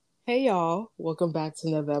Hey y'all, welcome back to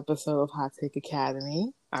another episode of Hot Take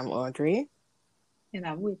Academy. I'm Audrey, And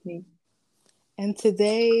I'm Whitney. and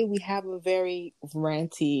today we have a very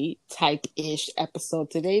ranty type-ish episode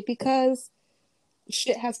today because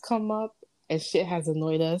shit has come up and shit has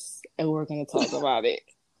annoyed us, and we're gonna talk about it.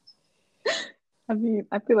 I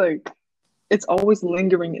feel like it's always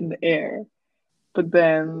lingering in the air, but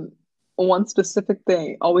then one specific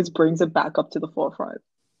thing always brings it back up to the forefront.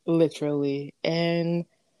 Literally. And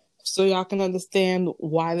so y'all can understand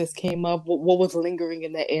why this came up, what was lingering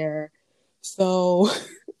in the air. So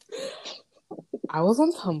I was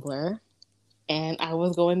on Tumblr and I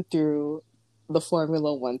was going through the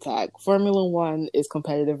Formula One tag. Formula One is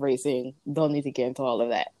competitive racing. Don't need to get into all of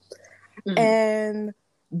that. Mhm. And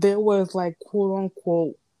there was like quote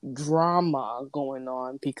unquote drama going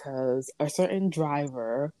on because a certain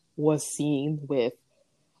driver was seen with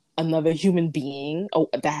another human being. Oh,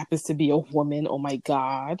 that happens to be a woman. Oh my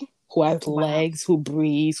God. Who has Wow. legs, who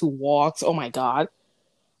breathes, who walks. Oh my God.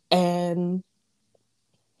 And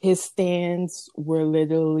his stands were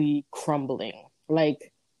literally crumbling.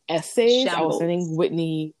 Like essays, I was sending Shambles.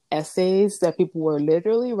 Whitney essays that people were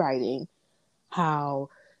literally writing how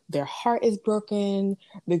their heart is broken.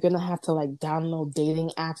 They're gonna have to like download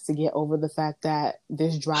dating apps to get over the fact that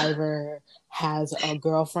this driver has a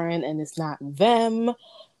girlfriend and it's not them.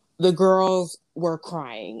 The girls were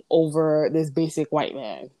crying over this basic white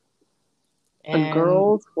man. The And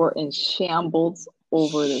girls were in shambles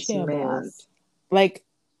over this man. shambles. Like,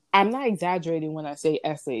 I'm not exaggerating when I say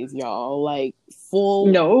essays, y'all. Like, full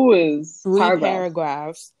No, it was three paragraph.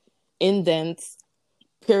 paragraphs, indents,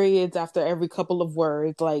 periods after every couple of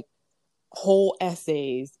words, like whole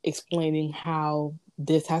essays explaining how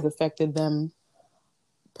this has affected them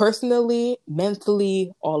personally,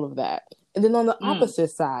 mentally, all of that. And then on the Mm.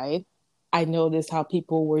 opposite side, I noticed how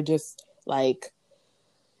people were just like,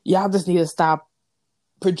 y'all just need to stop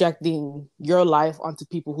projecting your life onto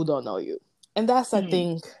people who don't know you. And that's, I Mm.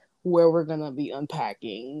 think, where we're going to be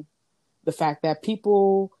unpacking the fact that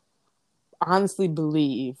people honestly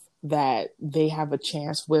believe that they have a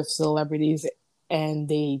chance with celebrities and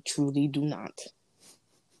they truly do not.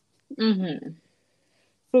 Hmm.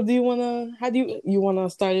 So do you want to, how do you want to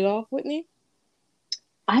start it off, Whitney?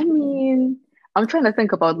 I mean, I'm trying to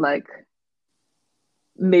think about like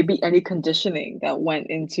maybe any conditioning that went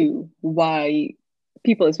into why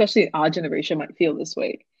people, especially in our generation, might feel this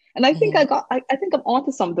way. And I think Mm-hmm. I think I'm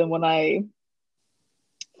onto something when I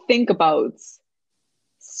think about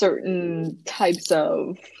certain types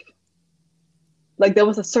of like there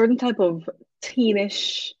was a certain type of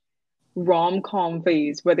teenish rom-com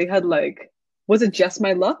phase where they had like was it Just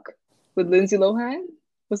My Luck with Lindsay Lohan?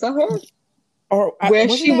 Was that her? Or Where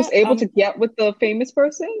wasn't she was that, able to get with the famous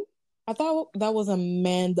person? I thought that was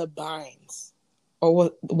Amanda Bynes. Or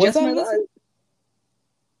was Just that My Lindsay? Luck?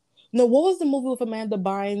 No, what was the movie with Amanda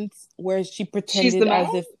Bynes where she She's the pretended man?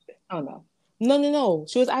 as if, Oh no. no, no, no.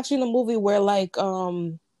 She was actually in a movie where like,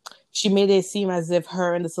 she made it seem as if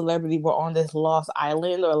her and the celebrity were on this lost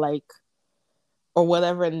island or like or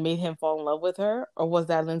whatever and made him fall in love with her, or was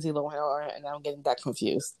that Lindsay Lohan? Or, and I'm getting that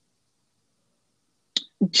confused.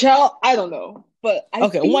 Child, I don't know. But I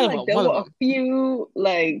Okay, feel one of like them, there one of were a them. few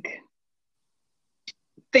like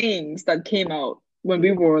things that came out when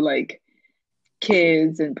we were like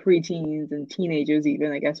kids and preteens and teenagers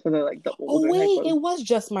even I guess for the like the Oh older type wait, of it was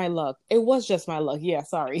just my luck. It was just my luck. Yeah,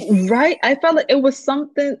 sorry. right. I felt like it was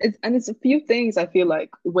something and it's a few things I feel like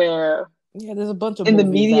where Yeah, there's a bunch of in the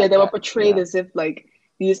movies media that they were got portrayed yeah. as if like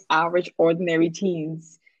these average ordinary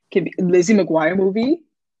teens can be Lizzie McGuire movie.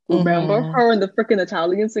 Remember Mm-hmm. her and the freaking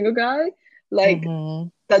Italian singer guy? Like Mm-hmm.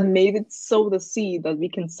 that made it sow the seed that we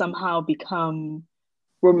can somehow become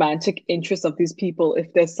romantic interests of these people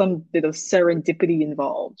if there's some bit of serendipity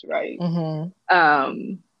involved, right? Mm-hmm.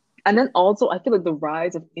 Um, and then also I feel like the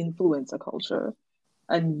rise of influencer culture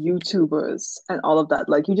and YouTubers and all of that.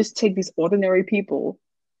 Like you just take these ordinary people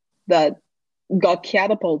that got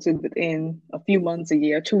catapulted within a few months, a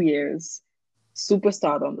year, 2 years,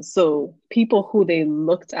 superstardom. So people who they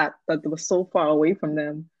looked at that were so far away from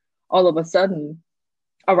them, all of a sudden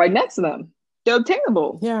are right next to them. They're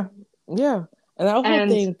obtainable. Yeah. Yeah. And I also And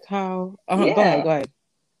think how go ahead, yeah, go ahead.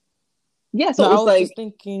 yeah. So No, it I was was like just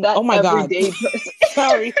thinking, that oh my God. everyday person.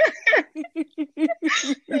 Sorry.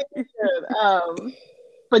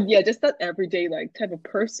 But yeah, just that everyday like type of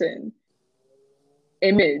person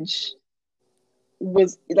image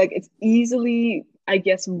was like it's easily, I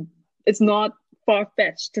guess, it's not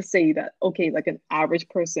far-fetched to say that okay, like an average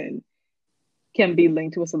person can be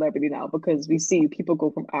linked to a celebrity now because we see people go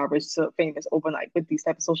from average to famous overnight with these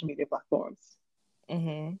type of social media platforms.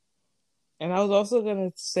 Mm-hmm. And I was also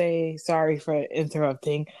gonna say, sorry for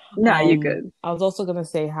interrupting. Nah, you're good. I was also gonna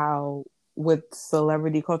say how with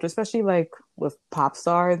celebrity culture, especially like with pop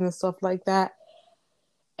stars and stuff like that,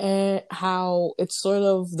 and how it's sort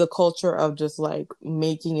of the culture of just like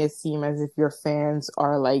making it seem as if your fans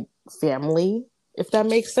are like family, if that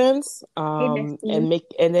makes sense. Hey, bestie.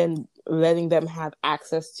 And then letting them have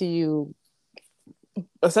access to you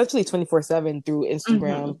essentially 24/7 through Mm-hmm.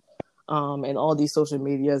 Instagram, and all these social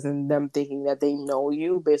medias, and them thinking that they know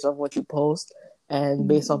you based off what you post. And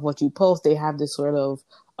based Mm-hmm. off what you post, they have this sort of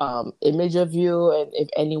image of you. And if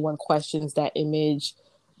anyone questions that image,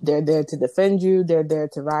 they're there to defend you. They're there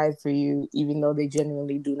to ride for you, even though they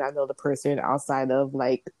genuinely do not know the person outside of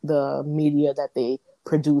like the media that they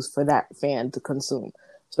produce for that fan to consume.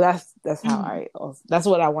 So that's how Mm-hmm. that's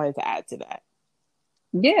what I wanted to add to that.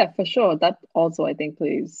 Yeah, for sure. That also, I think,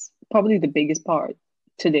 plays probably the biggest part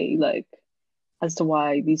today, like as to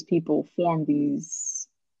why these people form these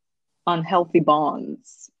unhealthy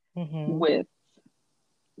bonds Mm-hmm. with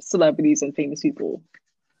celebrities and famous people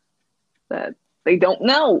that they don't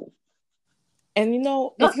know. And Not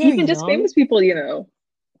if you're even just young, famous people.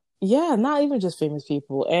 yeah, not even just famous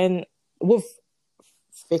people, and with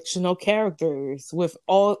fictional characters, with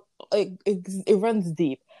all it runs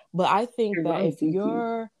deep. But I think It that runs if deep, deep.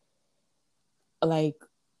 you're like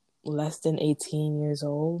less than 18 years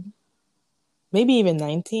old, maybe even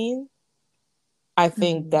 19, I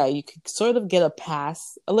think Hmm. that you could sort of get a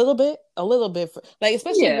pass a little bit for, like,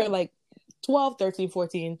 especially if Yeah. you're like 12, 13,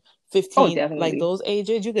 14, Oh, 15, like definitely. those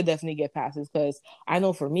ages, you could definitely get passes. Because I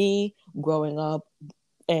know for me, growing up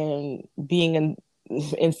and being in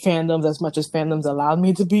fandoms as much as fandoms allowed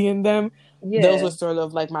me to be in them, those were Yeah. sort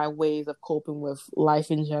of like my ways of coping with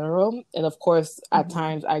life in general. And of course, at Hmm.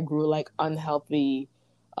 times I grew like unhealthy,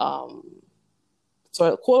 um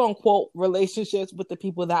sort of quote unquote relationships with the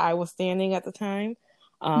people that I was standing at the time.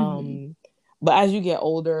 Hmm. um but as you get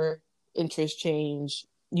older, interests change,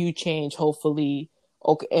 you change, hopefully.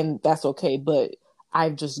 Okay, and that's okay. But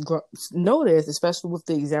I've just noticed, especially with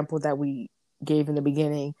the example that we gave in the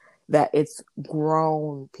beginning, that it's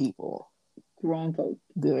grown people Grown folk.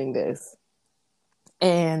 doing this.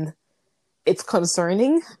 And it's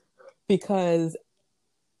concerning because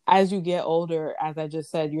as you get older, as I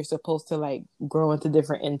just said, you're supposed to like grow into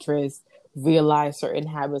different interests, realize certain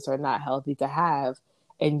habits are not healthy to have.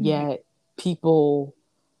 And Hmm. yet people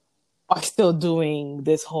are still doing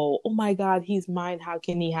this whole, oh my God, he's mine. How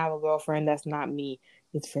can he have a girlfriend that's not me?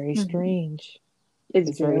 It's very Hmm. strange. It's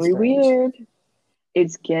It's very very strange. weird.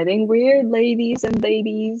 It's getting weird, ladies and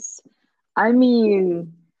ladies. I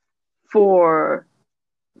mean, for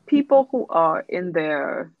people who are in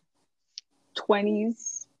their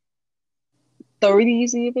 20s,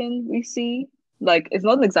 30s, even, we see, like, it's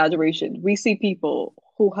not an exaggeration. We see people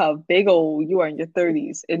who have big old, you are in your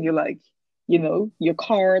 30s, and you're like, your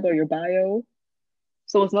card or your bio.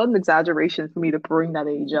 So it's not an exaggeration for me to bring that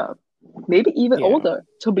age up. Maybe even Yeah. older,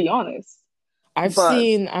 to be honest. But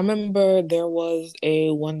I remember there was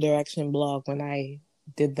a One Direction blog when I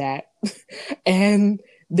did that. And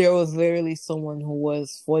there was literally someone who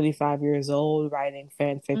was 45 years old writing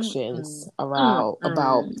fan fictions mm-mm, around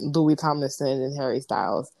about mm-mm, Louis Tomlinson and Harry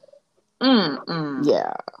Styles. mm-mm.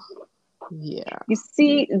 Yeah. Yeah. You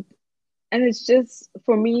see, and it's just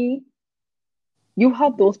for me, you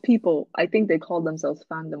have those people, I think they call themselves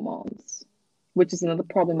fandom moms, which is another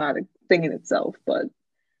problematic thing in itself. But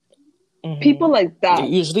Hmm. people like that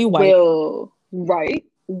Usually white.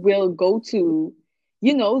 will go to,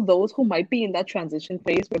 those who might be in that transition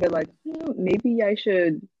phase where they're like, maybe I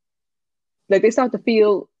should, like, they start to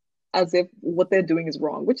feel as if what they're doing is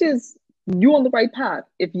wrong, which is you on the right path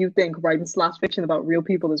if you think writing slash fiction about real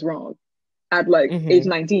people is wrong at like age Hmm.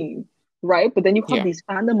 19, right? But then you have Yeah. these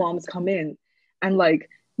fandom moms come in and like,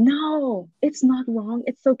 no, it's not wrong.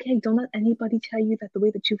 It's okay. Don't let anybody tell you that the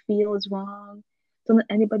way that you feel is wrong. Don't let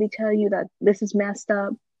anybody tell you that this is messed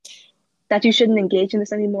up, that you shouldn't engage in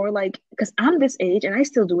this anymore. Like, because I'm this age and I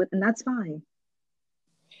still do it, and that's fine.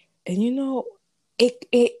 And it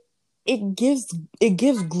it it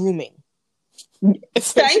gives grooming. Thank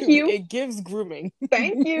Essentially, you. it gives grooming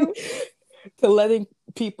Thank you. to letting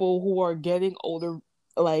people who are getting older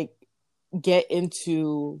like get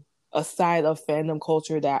into a side of fandom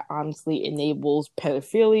culture that honestly enables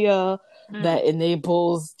pedophilia, Mm, that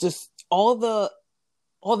enables just all the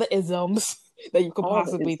isms that you could all the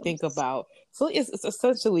possibly think isms. about. So it's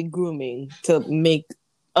essentially grooming to make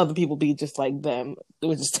other people be just like them,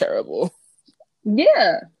 which is terrible.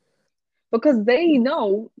 Yeah, because they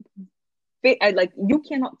know like you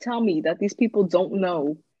cannot tell me that these people don't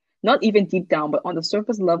know, not even deep down, but on the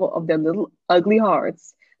surface level of their little ugly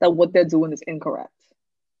hearts, that what they're doing is incorrect.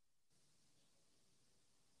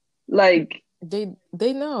 Like They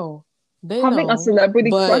know. They having a know. celebrity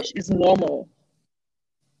But crush is normal.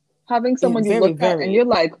 Having it someone you very, look at and very. you're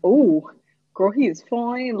like, oh, girl, he is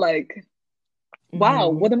fine. Like, wow,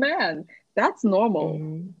 Mm-hmm. what a man. That's normal.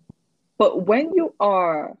 Mm-hmm. But when you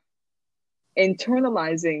are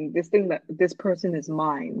internalizing this thing that this person is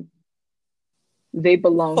mine, they For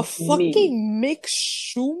belong to me. fucking Mick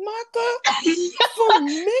Schumacher? For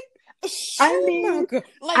Mick I mean, Schumacher.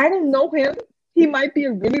 Like, I don't know him. He might be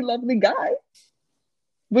a really lovely guy,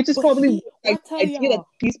 which is but probably I like tell the idea that y'all,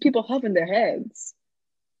 these people have in their heads.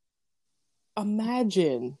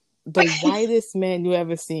 imagine the whitest man you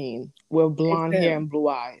ever seen with It's blonde hair him. and blue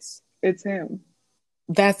eyes. It's him.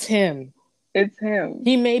 That's him. It's him.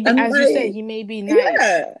 He may be, And as you said, like, he may be nice.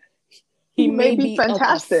 yeah, He he may may be be a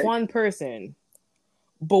fantastic. fun person,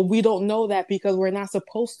 but we don't know that because we're not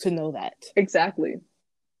supposed to know that. Exactly.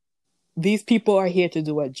 These people are here to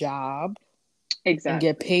do a job and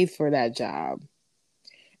get Exactly. paid for that job.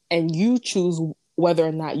 And you choose whether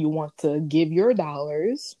or not you want to give your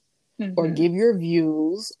dollars or Mm-hmm. give your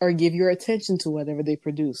views or give your attention to whatever they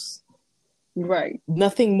produce. Right.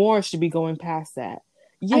 Nothing more should be going past that.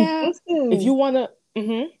 And Yeah, this if you is want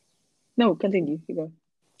to, no, continue. You go.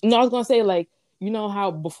 no, I was gonna say, like, you know how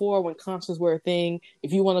before when concerts were a thing,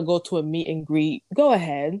 if you want to go to a meet and greet, go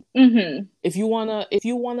ahead. Mm-hmm. If you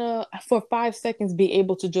wanna for 5 seconds be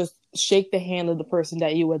able to just shake the hand of the person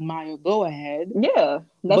that you admire, go ahead. Yeah,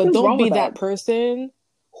 But nothing's don't wrong be with that. that person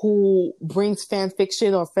who brings fan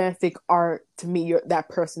fiction or fanfic art to meet that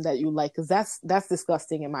person that you like, because that's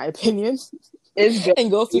disgusting in my opinion. It's very And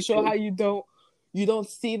goes to show creepy. how you don't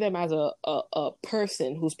see them as a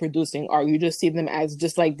person who's producing art. You just see them as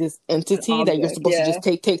just like this An entity that you're object. supposed to Yeah.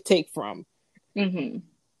 just take from Mm-hmm.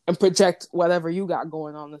 and project whatever you got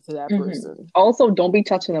going on into that Mm-hmm. person. Also, don't be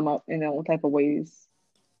touching them up in all type of ways.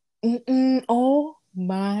 Oh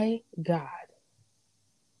my god.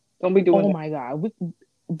 Don't be doing Oh that. my god.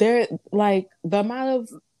 There, like, the amount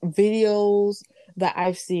of videos that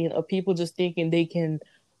I've seen of people just thinking they can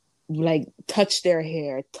like touch their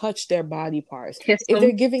hair, touch their body parts. Kiss If they're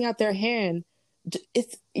them. giving out their hand,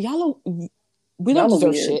 it's y'all. We don't Y'all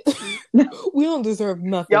are deserve weird. shit. We don't deserve Y'all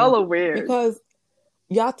nothing are weird. because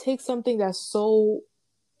y'all take something that's so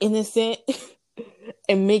innocent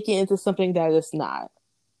and make it into something that it's not.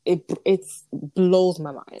 It blows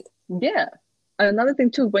my mind. Yeah. Another thing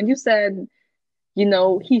too, when you said,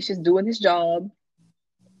 he's just doing his job,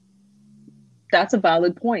 that's a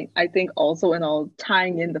valid point. I think also, and all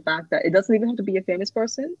tying in the fact that it doesn't even have to be a famous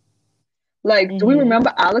person. Like, do we Mm-hmm.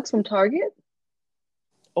 remember Alex from Target?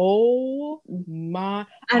 Oh my!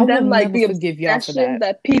 I And will then like never the forgive y'all for obsession that.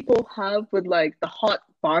 that people have with like the hot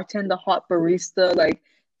bartender, hot barista, like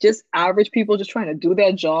just average people just trying to do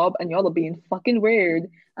their job, and y'all are being fucking weird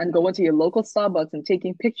and going to your local Starbucks and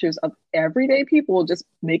taking pictures of everyday people just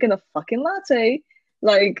making a fucking latte.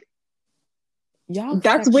 Like, Y'all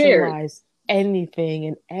that's weird. sexualize anything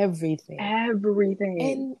and everything. Everything.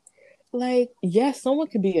 And like, yes, someone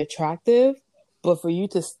could be attractive, but for you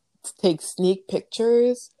to take sneak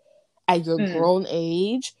pictures at your Mm, grown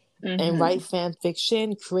age and write mm-hmm, fan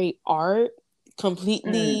fiction, create art, mm,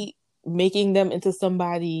 completely making them into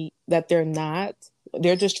somebody that they're not.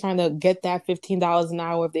 They're just trying to get that $15 an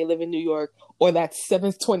hour if they live in New York, or that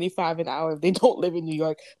 $7.25 an hour if they don't live in New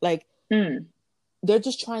York. Like, mm. they're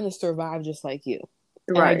just trying to survive just like you.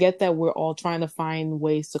 And I Right. get that we're all trying to find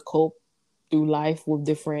ways to cope through life with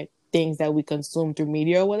different things that we consume through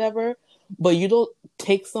media or whatever. But you don't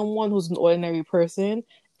take someone who's an ordinary person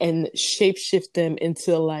and shapeshift them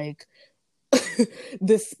into like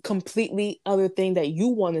this completely other thing that you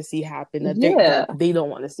want to see happen Yeah. that they don't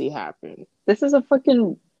want to see happen. This is a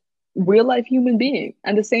freaking real life human being.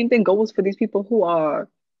 And the same thing goes for these people who are,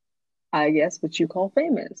 I guess, what you call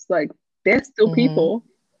famous. Like, they're still Mm-hmm. people.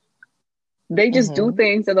 They just do Mm-hmm.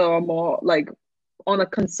 things that are more like on a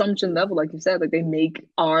consumption level, like you said, like they make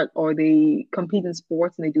art or they compete in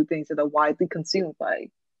sports and they do things that are widely consumed by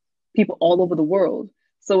people all over the world.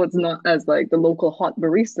 So it's not as like the local hot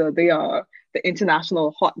barista, they are the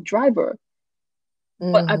international hot driver.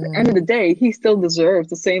 But at the end of Mm-hmm. the day, he still deserves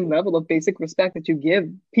the same level of basic respect that you give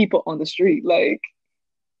people on the street. Like,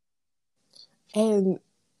 And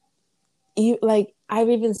like, I've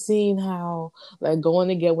even seen how, like, going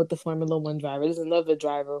again with the Formula One driver. There's another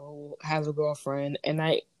driver who has a girlfriend, and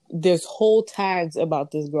there's whole tags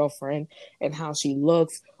about this girlfriend and how she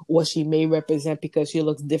looks, what she may represent because she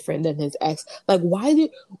looks different than his ex. Like, why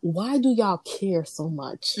do y'all care so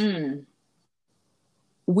much? mm,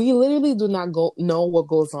 We literally do not know what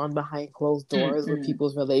goes on behind closed doors with mm.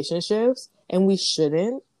 people's relationships, and we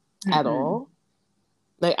shouldn't. at Mm-mm. all.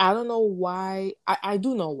 Like, I don't know why. I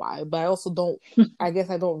do know why, but I also don't. I guess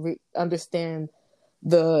I don't understand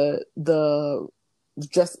the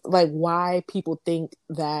just like why people think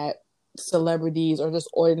that celebrities or just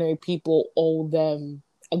ordinary people owe them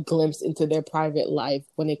a glimpse into their private life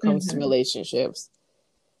when it comes to Mm-hmm. relationships.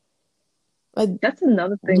 Like, That's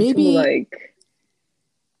another thing too, maybe. like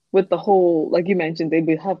with the whole, like you mentioned, they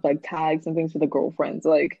would have like tags and things for the girlfriends.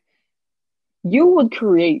 Like you would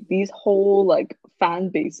create these whole like fan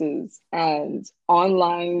bases and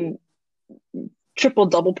online triple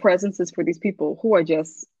double presences for these people who are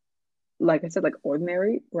just, like I said, like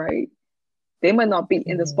ordinary, right? They might not be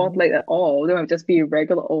in the Mhm. spotlight at all. They might just be a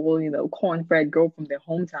regular old, corn-fed girl from their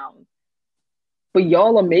hometown. But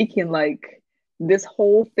y'all are making like this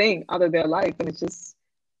whole thing out of their life, and it's just,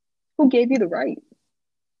 who gave you the right?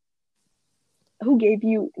 Who gave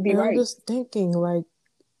you the And I'm right? just thinking, like,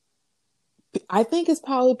 I think it's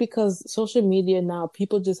probably because social media now,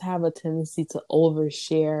 people just have a tendency to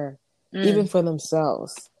overshare, even Mm. for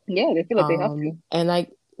themselves. Yeah, they feel like they have to. And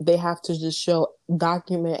like they have to just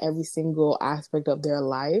document every single aspect of their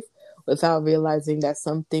life without realizing that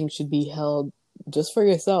something should be held just for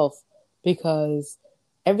yourself, because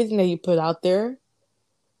everything that you put out there,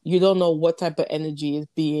 you don't know what type of energy is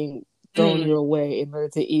being thrown Mm. your way in order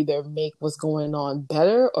to either make what's going on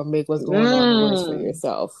better or make what's going on worse for Mm.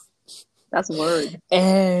 yourself. That's a word.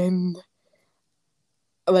 And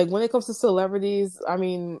like when it comes to celebrities, I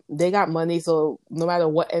mean, they got money, so no matter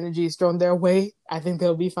what energy is thrown their way, I think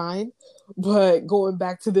they'll be fine. But going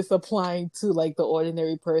back to this applying to like the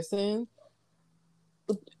ordinary person,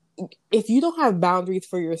 if you don't have boundaries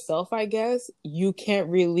for yourself, I guess, you can't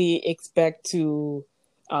really expect to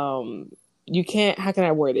you can't, how can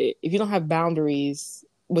I word it? If you don't have boundaries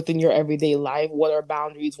within your everyday life, what are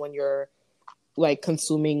boundaries when you're like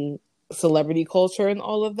consuming celebrity culture and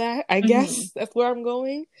all of that? I Hmm. guess that's where I'm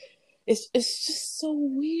going. It's just so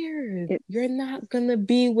weird. It, You're not gonna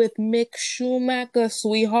be with Mick Schumacher,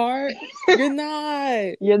 sweetheart. You're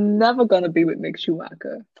not. you're never gonna be with Mick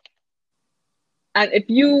Schumacher. And if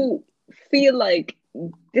you feel like,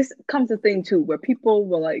 this comes a thing too, where people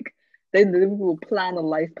will like, they will plan a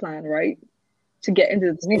life plan, right? To get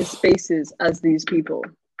into the same Oof. spaces as these people.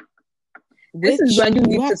 This is Which when you you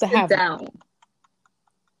need to have to sit have. down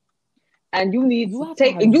and You have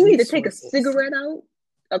to have you need to take a resources. cigarette out,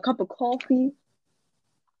 a cup of coffee,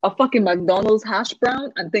 a fucking McDonald's hash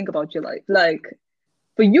brown, and think about your life. Like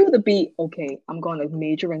for you to be okay, I'm gonna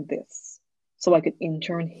major in this so I can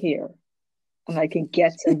intern here and I can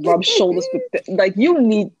get and rub shoulders with like you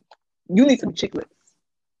need some chiclets.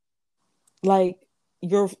 Like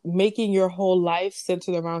you're making your whole life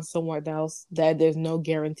centered around someone else that there's no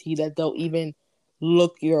guarantee that they'll even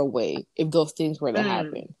look your way if those things were to Mm,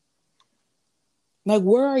 happen. Like,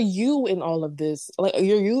 where are you in all of this? Like,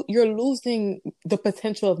 you're losing the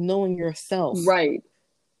potential of knowing yourself right. in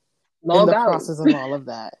Log the out. process of all of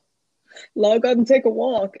that. Log out and take a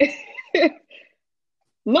walk.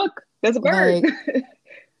 Look, there's a bird. Like,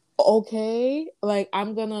 okay, like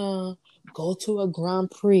I'm gonna go to a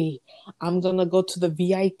Grand Prix. I'm gonna go to the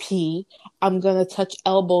VIP. I'm gonna touch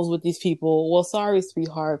elbows with these people. Well, sorry,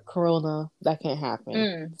 sweetheart, Corona, that can't happen.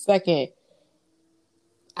 Mm, Second,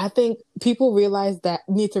 I think people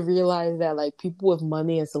need to realize that like people with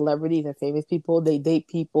money and celebrities and famous people, they date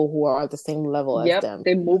people who are at the same level as yep, them.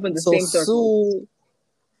 they move in the So same circles.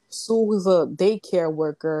 Sue, who's a daycare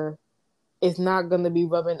worker, is not gonna be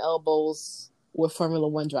rubbing elbows with Formula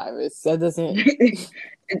One drivers. That doesn't it,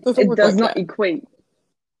 doesn't it work does like not that. equate.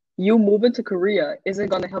 You moving to Korea isn't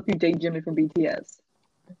gonna help you date Jimmy from BTS.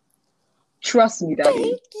 Trust me,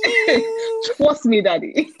 daddy. Thank you. Trust me,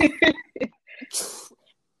 daddy.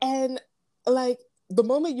 And like the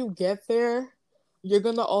moment you get there, you're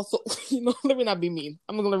gonna also, let me not be mean.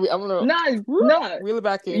 I'm gonna Nah, nah. reel it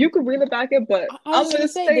back in. You could reel it back in, but I was I'm just gonna gonna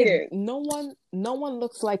say say that it. no one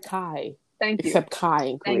looks like Kai Thank you. except Kai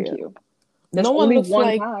in Thank Korea. you. There's No one only looks one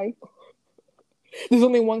like Kai. there's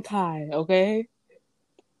only one Kai. Okay,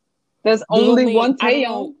 There's there's only only one I don't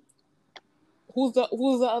know Taeyong. who's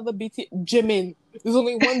the other BT Jimin. There's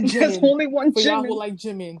only one There's Jimin only one for y'all who Jimin. like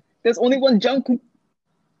Jimin. There's only one Jungkook.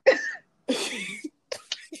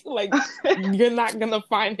 Like you're not gonna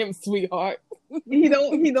find him, sweetheart. He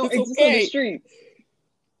don't It's exist on the okay. streets.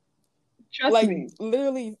 Trust Like me.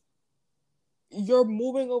 literally, you're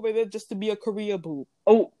moving over there just to be a Korea boo,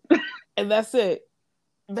 Oh, and that's it.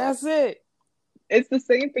 That's it. it's the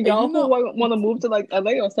same for And y'all who want to move to like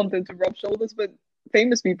LA or something to rub shoulders with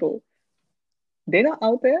famous people. They're not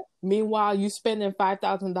out there meanwhile, you spending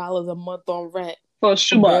 $5,000 a month on rent for a to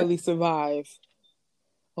shoebox. barely survive.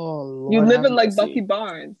 Oh You Lord, have living like Bucky mercy.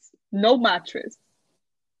 Barnes. no mattress.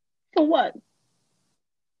 For what?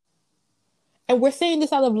 And we're saying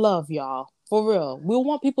this out of love, y'all. For real. We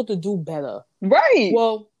want people to do better. Right.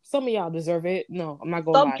 Well, some of y'all deserve it. No, I'm not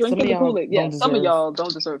gonna Stop lie. Some drinking of the y'all Kool-Aid. Yeah, don't some of deserve. y'all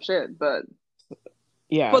don't deserve shit, but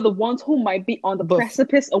Yeah. for the ones who might be on the But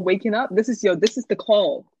precipice of waking up, this is the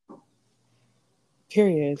call.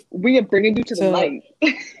 period. We are bringing you to the So light.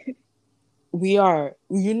 we are.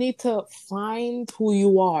 You need to find who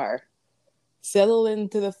you are. Settle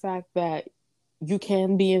into the fact that you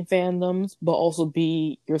can be in fandoms, but also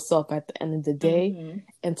be yourself at the end of the day, Mm-hmm.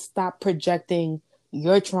 and stop projecting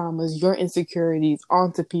your traumas, your insecurities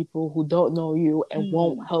onto people who don't know you and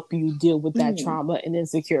won't help you deal with that trauma and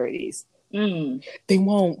insecurities. They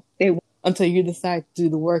won't. Until you decide to do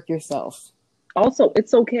the work yourself. Also,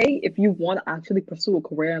 it's okay if you want to actually pursue a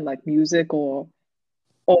career in like music or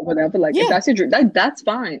whatever. Like if Yeah, that's your dream, that's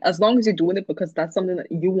fine. As long as you're doing it because that's something that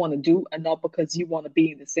you want to do and not because you want to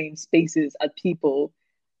be in the same spaces as people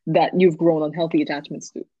that you've grown unhealthy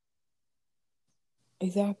attachments to.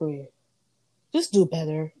 exactly. Just do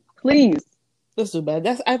better. Please. Just do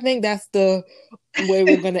better. I think that's the way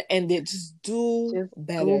we're gonna end it. Just do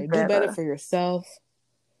better. Do better for yourself.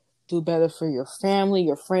 Do better for your family,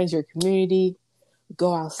 your friends, your community.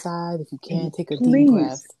 Go outside if you can. Take a deep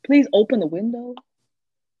breath. Please open the window.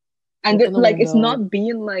 And Open the like it's window. not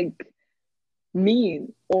being like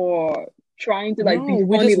mean or trying to like No, be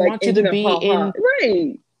we funny, just like want you to into the be ha. in.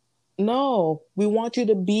 Right. No, we want you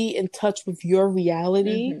to be in touch with your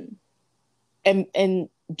reality, and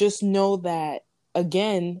just know that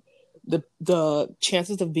again, the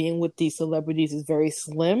chances of being with these celebrities is very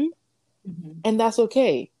slim, and that's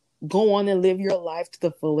okay. Go on and live your life to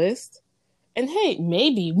the fullest. And hey,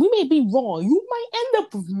 maybe we may be wrong. You might end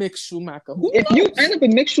up with Mick Schumacher. Who If knows? you end up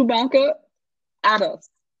with Mick Schumacher, at us.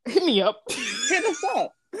 Hit me up. Hit us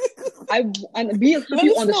up. And we'll have Let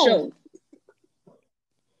you us on the know. show.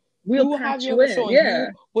 We will have you on the show, in. and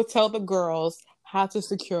you will tell the girls how to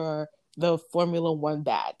secure the Formula One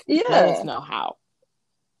bag. Yeah. Let us know how.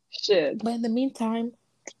 Shit. But in the meantime,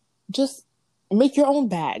 just make your own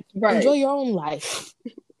bag. Right. Enjoy your own life.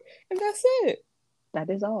 And that's it. That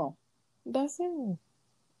is all. That's it.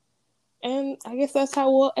 And I guess that's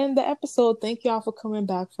how we'll end the episode. Thank y'all for coming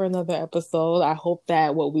back for another episode. I hope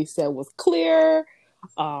that what we said was clear.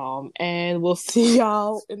 And we'll see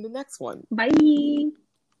y'all in the next one. Bye.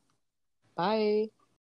 Bye.